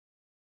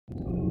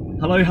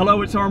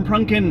Hello, it's Oren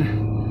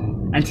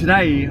Prunkin, and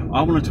today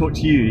I want to talk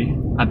to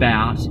you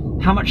about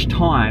how much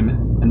time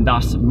and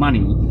thus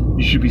money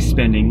you should be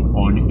spending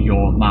on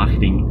your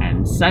marketing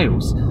and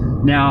sales.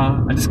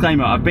 Now, a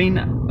disclaimer, I've been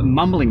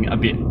mumbling a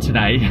bit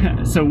today,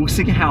 so we'll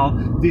see how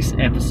this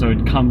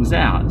episode comes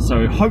out.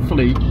 So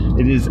hopefully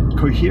it is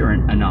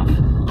coherent enough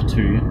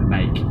to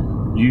make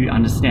you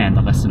understand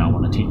the lesson I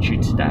want to teach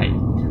you today.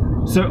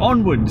 So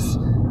onwards,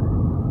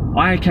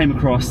 I came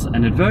across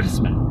an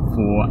advertisement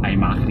for a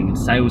marketing and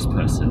sales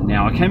person.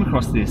 Now, I came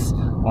across this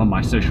on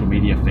my social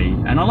media feed,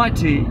 and I like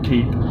to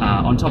keep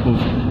on top of,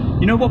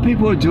 what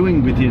people are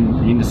doing within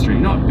the industry,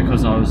 not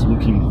because I was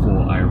looking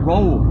for a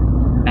role.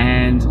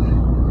 And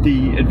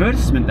the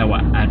advertisement they were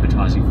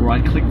advertising for,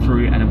 I clicked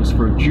through, and it was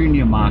for a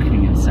junior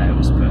marketing and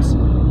sales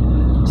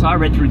person. So I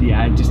read through the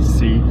ad just to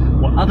see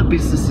what other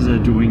businesses are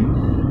doing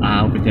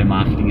with their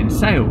marketing and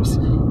sales.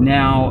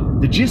 Now,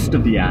 the gist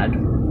of the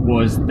ad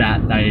was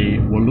that they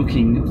were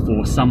looking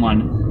for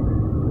someone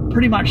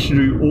pretty much to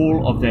do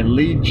all of their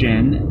lead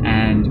gen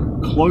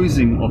and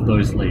closing of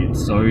those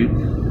leads. So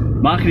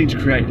marketing to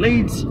create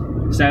leads,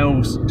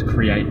 sales to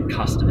create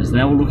customers. And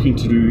they were looking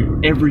to do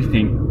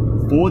everything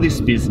for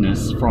this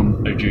business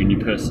from a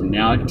junior person.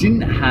 Now, it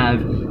didn't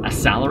have a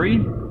salary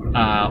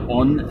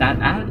on that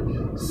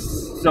ad.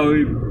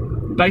 So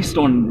based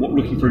on what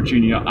looking for a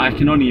junior, I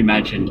can only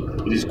imagine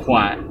it is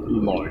quite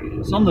low.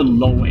 It's on the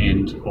low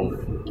end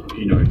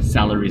of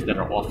salaries that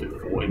are offered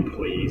for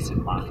employees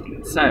in marketing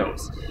and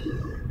sales.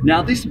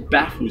 Now, this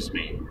baffles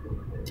me.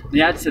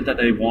 The ad said that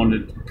they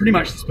wanted pretty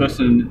much this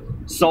person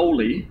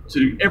solely to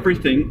do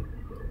everything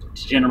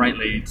to generate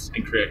leads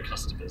and create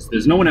customers.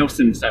 There's no one else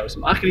in the sales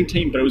and marketing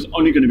team, but it was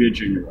only going to be a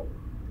junior role.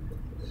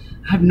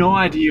 I have no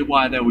idea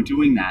why they were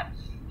doing that.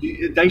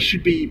 They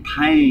should be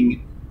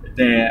paying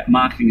their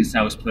marketing and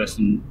sales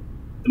person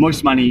the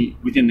most money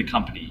within the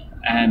company.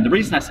 And the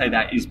reason I say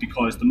that is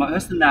because the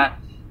person that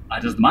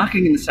does the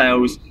marketing and the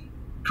sales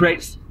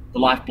creates the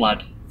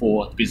lifeblood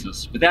for the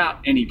business. Without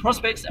any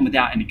prospects and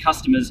without any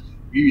customers,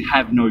 you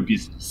have no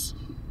business.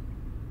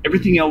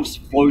 Everything else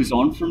flows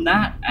on from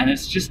that, and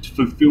it's just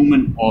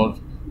fulfillment of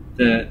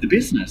the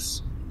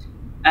business.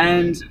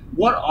 And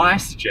what I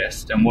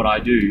suggest and what I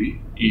do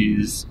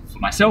is, for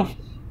myself,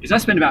 is I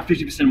spend about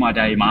 50% of my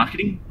day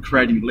marketing,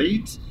 creating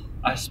leads.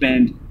 I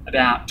spend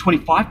about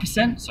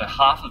 25%, so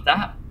half of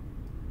that,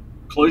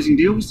 closing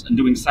deals and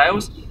doing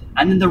sales.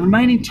 And then the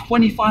remaining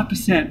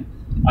 25%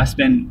 I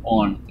spend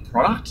on the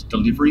product,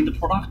 delivering the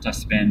product. I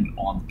spend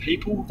on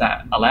people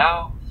that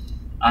allow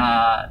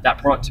that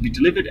product to be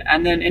delivered,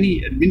 and then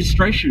any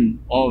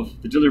administration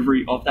of the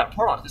delivery of that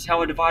product. That's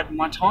how I divide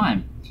my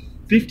time.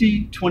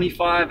 50,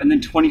 25, and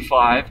then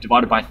 25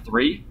 divided by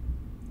 3,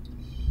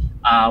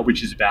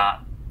 which is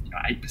about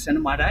 8%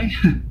 of my day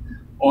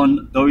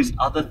on those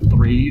other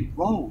 3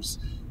 roles.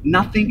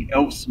 Nothing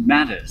else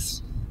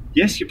matters.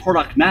 Yes, your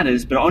product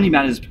matters, but it only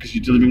matters because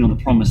you're delivering on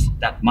the promise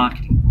that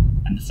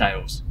marketing and the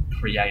sales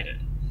created.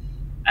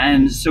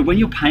 And so when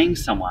you're paying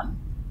someone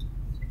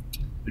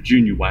a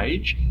junior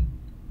wage,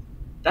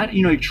 that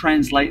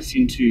translates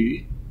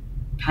into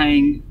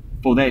paying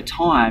for their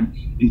time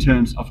in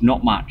terms of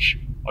not much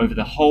over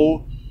the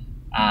whole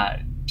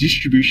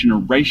distribution or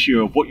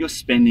ratio of what you're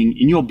spending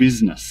in your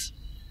business.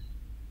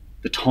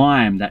 The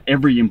time that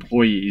every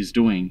employee is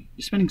doing,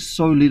 you're spending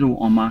so little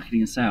on marketing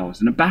and sales,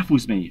 and it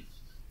baffles me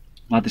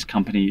why this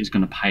company is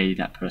going to pay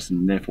that person,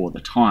 and therefore the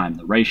time,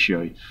 the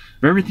ratio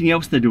of everything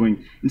else they're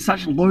doing in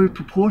such low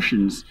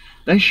proportions.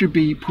 They should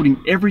be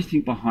putting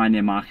everything behind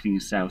their marketing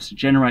and sales to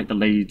generate the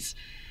leads,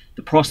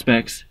 the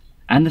prospects,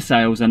 and the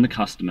sales and the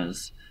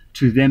customers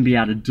to then be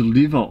able to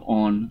deliver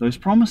on those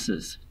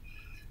promises.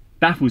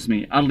 Baffles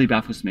me, utterly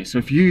baffles me. So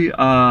if you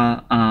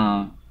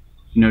are,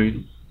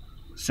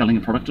 selling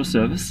a product or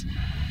service,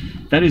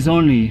 that is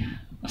only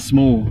a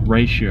small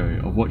ratio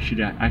of what you should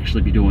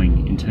actually be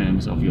doing in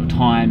terms of your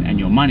time and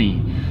your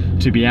money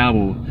to be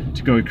able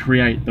to go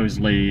create those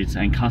leads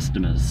and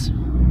customers.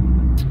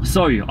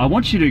 So I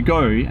want you to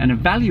go and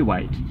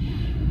evaluate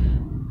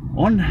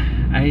on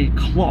a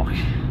clock,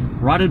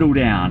 write it all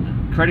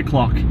down, create a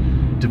clock,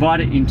 divide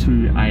it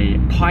into a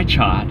pie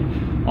chart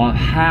of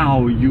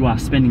how you are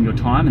spending your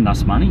time and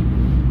thus money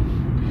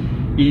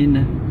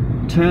in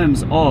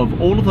terms of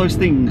all of those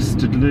things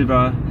to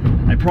deliver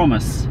a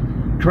promise,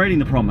 creating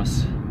the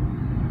promise,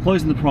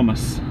 closing the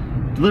promise,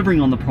 delivering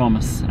on the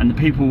promise, and the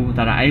people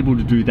that are able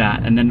to do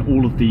that, and then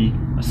all of the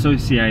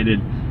associated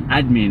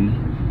admin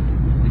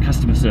and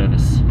customer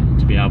service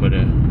to be able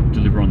to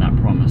deliver on that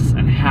promise.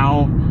 And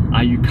how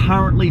are you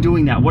currently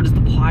doing that? What does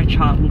the pie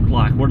chart look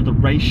like? What do the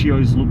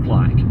ratios look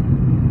like?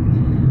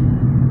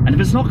 And if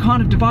it's not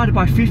kind of divided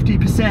by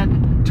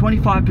 50%,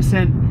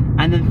 25%,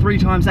 and then 3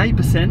 times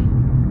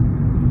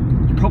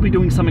 8%, you're probably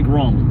doing something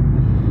wrong.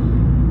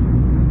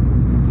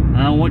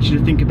 And I want you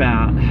to think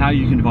about how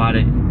you can divide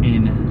it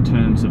in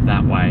terms of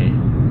that way,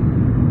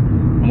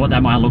 and what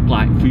that might look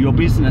like for your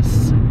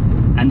business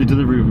and the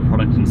delivery of a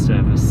product and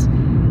service,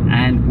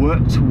 and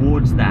work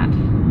towards that.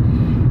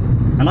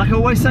 And like I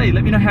always say,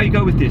 let me know how you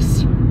go with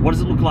this. What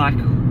does it look like?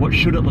 What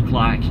should it look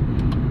like?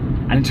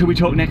 And until we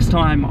talk next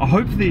time, I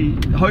hope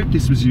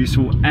this was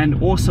useful and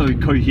also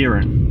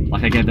coherent,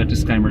 like I gave that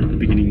disclaimer at the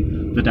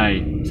beginning of the day.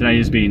 Today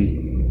has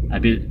been a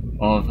bit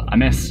of a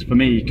mess for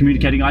me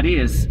communicating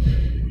ideas.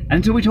 And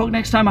until we talk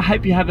next time, I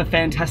hope you have a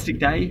fantastic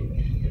day,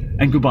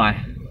 and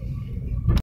goodbye.